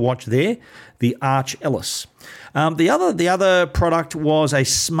for you to watch there, the Archellus. The other product was a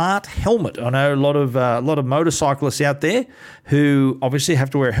smart helmet. I know a lot of motorcyclists out there who obviously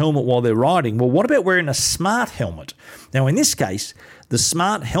have to wear a helmet while they're riding. Well, what about wearing a smart helmet? Now, in this case, the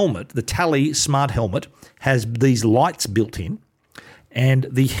smart helmet, the Tally smart helmet, has these lights built in, and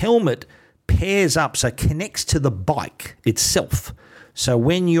the helmet pairs up, so connects to the bike itself. So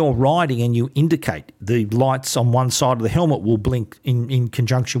when you're riding and you indicate, the lights on one side of the helmet will blink in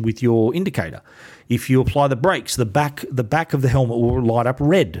conjunction with your indicator. If you apply the brakes, the back of the helmet will light up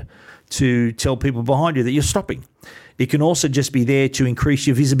red to tell people behind you that you're stopping. It can also just be there to increase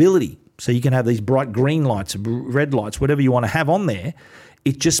your visibility. So you can have these bright green lights, red lights, whatever you want to have on there.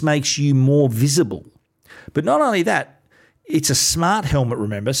 It just makes you more visible. But not only that, it's a smart helmet,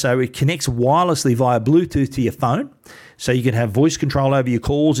 remember, so it connects wirelessly via Bluetooth to your phone. So you can have voice control over your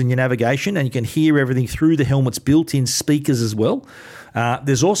calls and your navigation, and you can hear everything through the helmet's built-in speakers as well.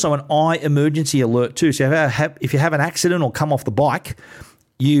 There's also an eye emergency alert too. So if you have an accident or come off the bike,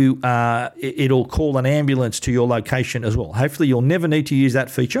 it'll call an ambulance to your location as well. Hopefully you'll never need to use that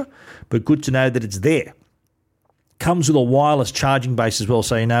feature, but good to know that it's there. Comes with a wireless charging base as well,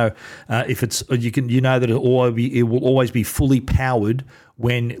 so you know if it's that it will always be fully powered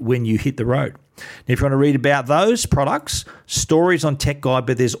when you hit the road. Now, if you want to read about those products, stories on Tech Guide,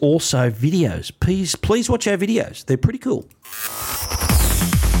 but there's also videos. Please watch our videos; they're pretty cool.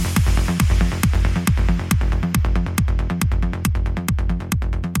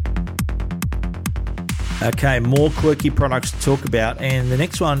 Okay, more quirky products to talk about, and the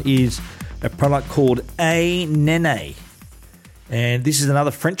next one is a product called A Nene. And this is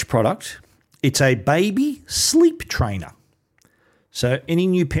another French product. It's a baby sleep trainer. So any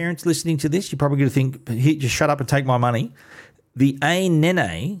new parents listening to this, you're probably going to think, hey, just shut up and take my money. The A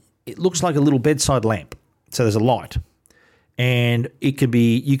Nene, it looks like a little bedside lamp. So there's a light. And you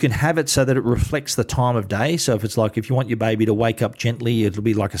can have it so that it reflects the time of day. So if you want your baby to wake up gently, it'll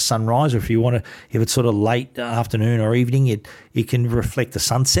be like a sunrise. Or if it's sort of late afternoon or evening, it can reflect the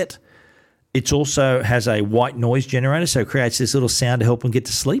sunset. It also has a white noise generator, so it creates this little sound to help them get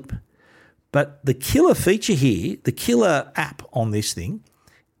to sleep. But the killer feature here, the killer app on this thing,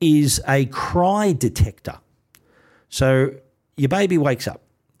 is a cry detector. So your baby wakes up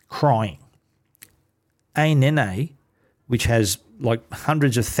crying. A Nene, which has like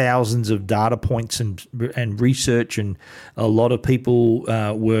hundreds of thousands of data points and research, and a lot of people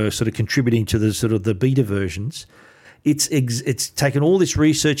were sort of contributing to the beta versions. It's taken all this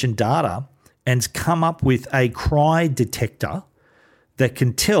research and data and come up with a cry detector that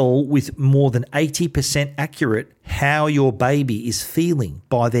can tell with more than 80% accurate how your baby is feeling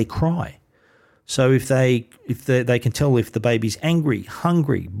by their cry. So if they can tell if the baby's angry,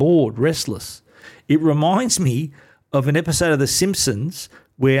 hungry, bored, restless. It reminds me of an episode of The Simpsons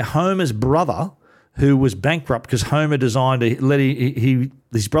where Homer's brother, who was bankrupt because Homer his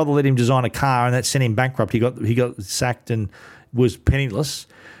brother let him design a car, and that sent him bankrupt. He got sacked and was penniless.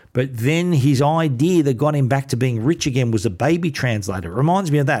 But then his idea that got him back to being rich again was a baby translator. It reminds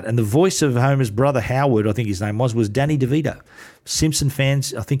me of that. And the voice of Homer's brother, Howard, I think his name was Danny DeVito. Simpson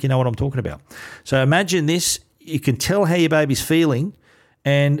fans, I think you know what I'm talking about. So imagine this. You can tell how your baby's feeling,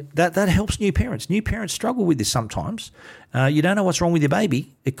 and that helps new parents. New parents struggle with this sometimes. You don't know what's wrong with your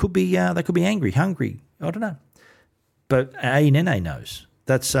baby. It could be they could be angry, hungry. I don't know. But Nene knows.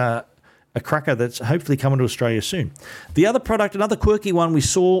 That's a cracker that's hopefully coming to Australia soon. The other product, another quirky one we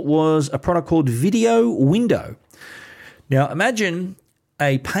saw, was a product called Video Window. Now, imagine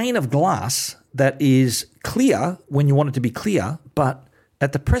a pane of glass that is clear when you want it to be clear, but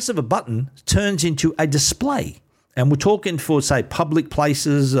at the press of a button turns into a display. And we're talking for, say, public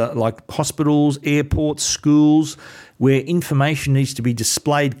places like hospitals, airports, schools, where information needs to be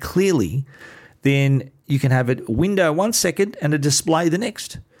displayed clearly. Then you can have it window 1 second and a display the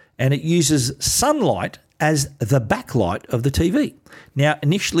next. And it uses sunlight as the backlight of the TV. Now,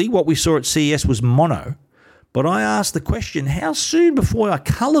 initially, what we saw at CES was mono, but I asked the question, how soon before a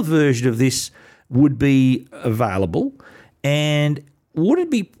colour version of this would be available? And would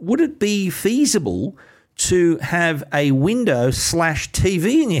it be feasible to have a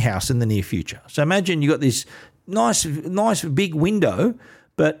window/TV in your house in the near future? So imagine you've got this nice big window,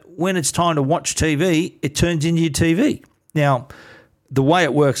 but when it's time to watch TV, it turns into your TV. Now, the way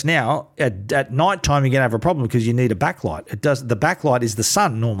it works now, at night time, you're going to have a problem because you need a backlight. The backlight is the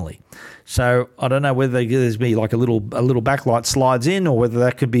sun normally. So I don't know whether there's be like a little backlight slides in, or whether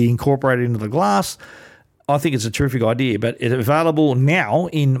that could be incorporated into the glass. I think it's a terrific idea, but it's available now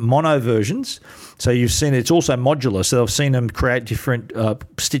in mono versions. So you've seen it's also modular. So I've seen them create different,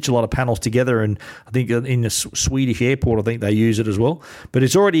 stitch a lot of panels together. And I think in the Swedish airport, I think they use it as well. But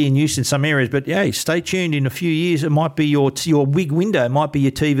it's already in use in some areas. But yeah, stay tuned. In a few years, it might be your big window, it might be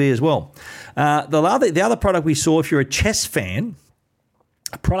your TV as well. The other product we saw, if you're a chess fan,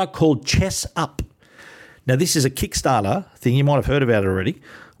 a product called Chess Up. Now, this is a Kickstarter thing. You might have heard about it already.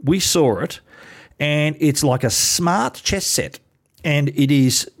 We saw it. And it's like a smart chess set, and it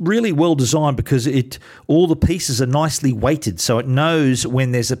is really well designed because all the pieces are nicely weighted, so it knows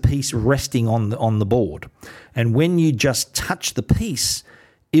when there's a piece resting on the board. And when you just touch the piece,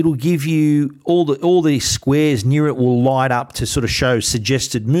 it'll give you all the squares near it will light up to sort of show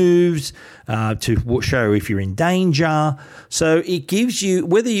suggested moves, to show if you're in danger. So it gives you,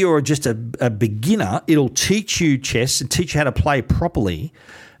 whether you're just a beginner, it'll teach you chess and teach you how to play properly,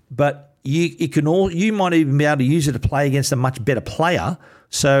 but you might even be able to use it to play against a much better player.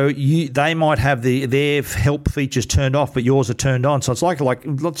 So they might have their help features turned off, but yours are turned on. So it's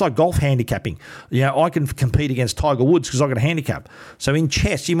like golf handicapping. You know, I can compete against Tiger Woods because I got a handicap. So in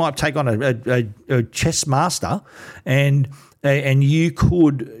chess, you might take on a chess master, and you'd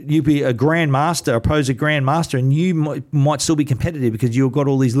be a grandmaster, oppose a grandmaster, and you might still be competitive because you've got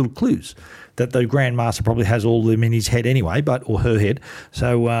all these little clues that the grandmaster probably has all of them in his head anyway, or her head.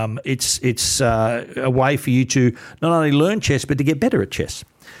 So it's a way for you to not only learn chess but to get better at chess.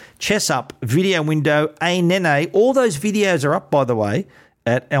 Chess Up, Video Window, Nene. All those videos are up, by the way,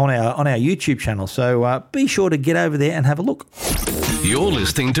 on our YouTube channel. So be sure to get over there and have a look. You're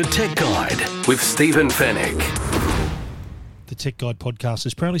listening to Tech Guide with Stephen Fennick. The Tech Guide podcast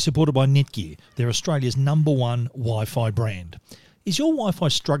is proudly supported by Netgear. They're Australia's #1 Wi-Fi brand. Is your Wi-Fi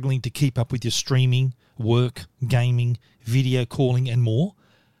struggling to keep up with your streaming, work, gaming, video calling and more?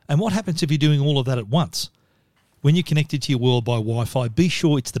 And what happens if you're doing all of that at once? When you're connected to your world by Wi-Fi, be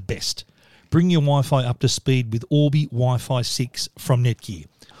sure it's the best. Bring your Wi-Fi up to speed with Orbi Wi-Fi 6 from Netgear.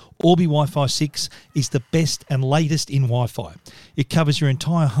 Orbi Wi-Fi 6 is the best and latest in Wi-Fi. It covers your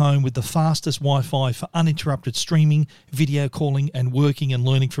entire home with the fastest Wi-Fi for uninterrupted streaming, video calling and working and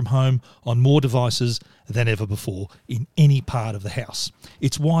learning from home on more devices than ever before in any part of the house.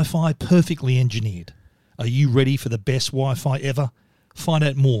 It's Wi-Fi perfectly engineered. Are you ready for the best Wi-Fi ever? Find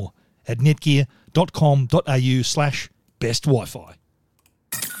out more at netgear.com.au/best Wi-Fi.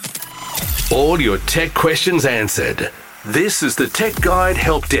 All your tech questions answered. This is the Tech Guide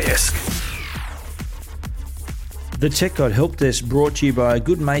Help Desk. The Tech Guide Help Desk brought to you by a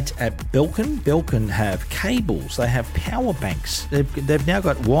good mate at Belkin. Belkin have cables, they have power banks, they've now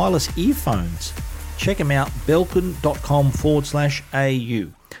got wireless earphones. Check them out, belkin.com/au.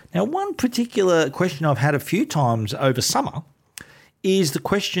 Now, one particular question I've had a few times over summer is the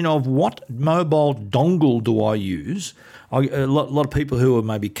question of what mobile dongle do I use? A lot of people who are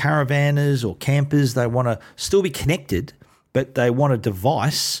maybe caravanners or campers, they want to still be connected, but they want a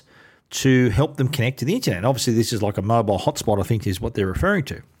device to help them connect to the internet. Obviously, this is like a mobile hotspot, I think is what they're referring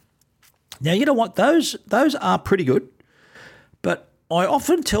to. Now, you know what? Those are pretty good, but I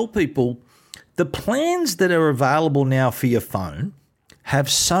often tell people the plans that are available now for your phone have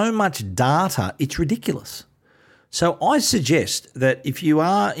so much data, it's ridiculous. So I suggest that if you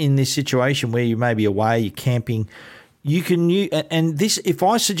are in this situation where you may be away, you're camping, you can use, and this, if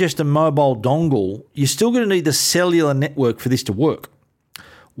I suggest a mobile dongle, you're still going to need the cellular network for this to work.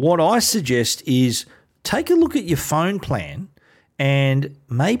 What I suggest is take a look at your phone plan and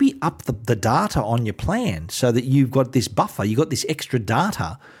maybe up the data on your plan so that you've got this buffer, you've got this extra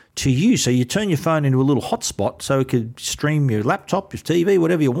data to use. So you turn your phone into a little hotspot so it could stream your laptop, your TV,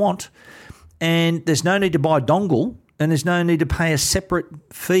 whatever you want. And there's no need to buy a dongle, and there's no need to pay a separate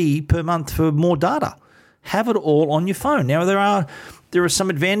fee per month for more data. Have it all on your phone. Now, there are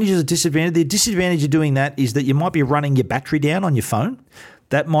some advantages and disadvantages. The disadvantage of doing that is that you might be running your battery down on your phone.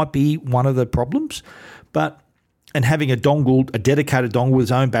 That might be one of the problems. And having a dedicated dongle with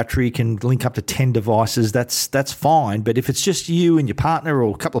its own battery can link up to 10 devices. That's fine. But if it's just you and your partner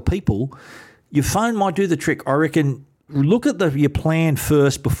or a couple of people, your phone might do the trick. I reckon look at your plan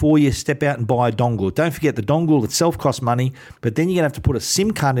first before you step out and buy a dongle. Don't forget the dongle itself costs money, but then you're going to have to put a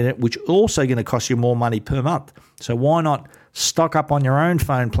SIM card in it, which also going to cost you more money per month. So why not stock up on your own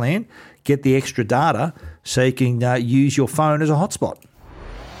phone plan, get the extra data so you can use your phone as a hotspot.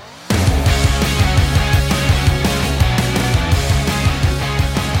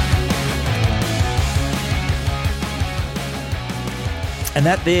 And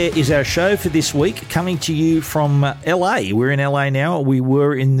that there is our show for this week, coming to you from LA. We're in LA now. We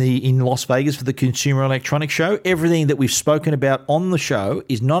were in Las Vegas for the Consumer Electronics Show. Everything that we've spoken about on the show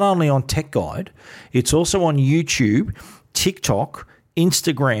is not only on Tech Guide, it's also on YouTube, TikTok,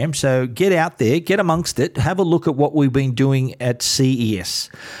 Instagram. So get out there, get amongst it, have a look at what we've been doing at CES.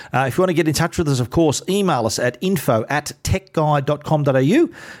 If you want to get in touch with us, of course, email us at info@techguide.com.au,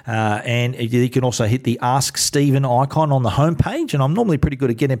 and you can also hit the Ask Stephen icon on the homepage, and I'm normally pretty good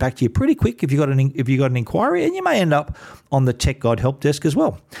at getting back to you pretty quick if you got an inquiry, and you may end up on the Tech Guide help desk as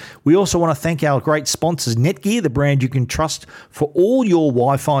well. We also want to thank our great sponsors, Netgear, the brand you can trust for all your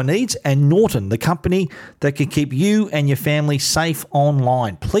Wi-Fi needs, and Norton, the company that can keep you and your family safe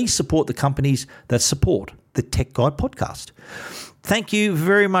online. Please support the companies that support the Tech Guide podcast. Thank you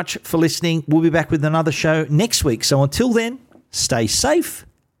very much for listening. We'll be back with another show next week. So until then, stay safe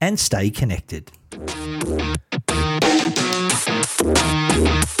and stay connected.